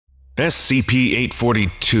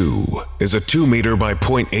SCP-842 is a 2 meter by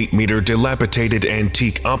 0.8 meter dilapidated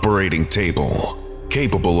antique operating table,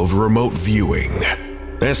 capable of remote viewing.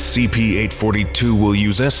 SCP-842 will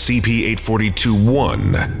use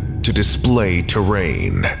SCP-842-1 to display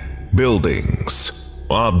terrain, buildings,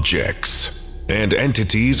 objects, and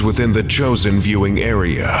entities within the chosen viewing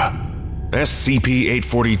area.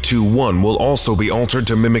 SCP-842-1 will also be altered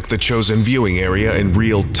to mimic the chosen viewing area in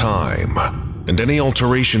real time, and any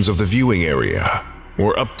alterations of the viewing area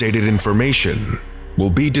or updated information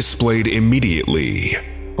will be displayed immediately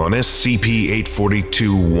on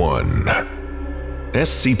SCP-842-1.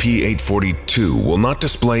 SCP-842 will not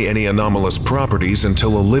display any anomalous properties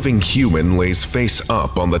until a living human lays face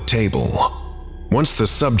up on the table. Once the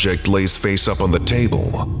subject lays face up on the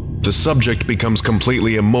table, the subject becomes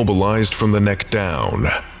completely immobilized from the neck down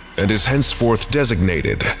and is henceforth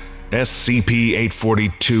designated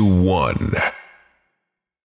SCP-842-1.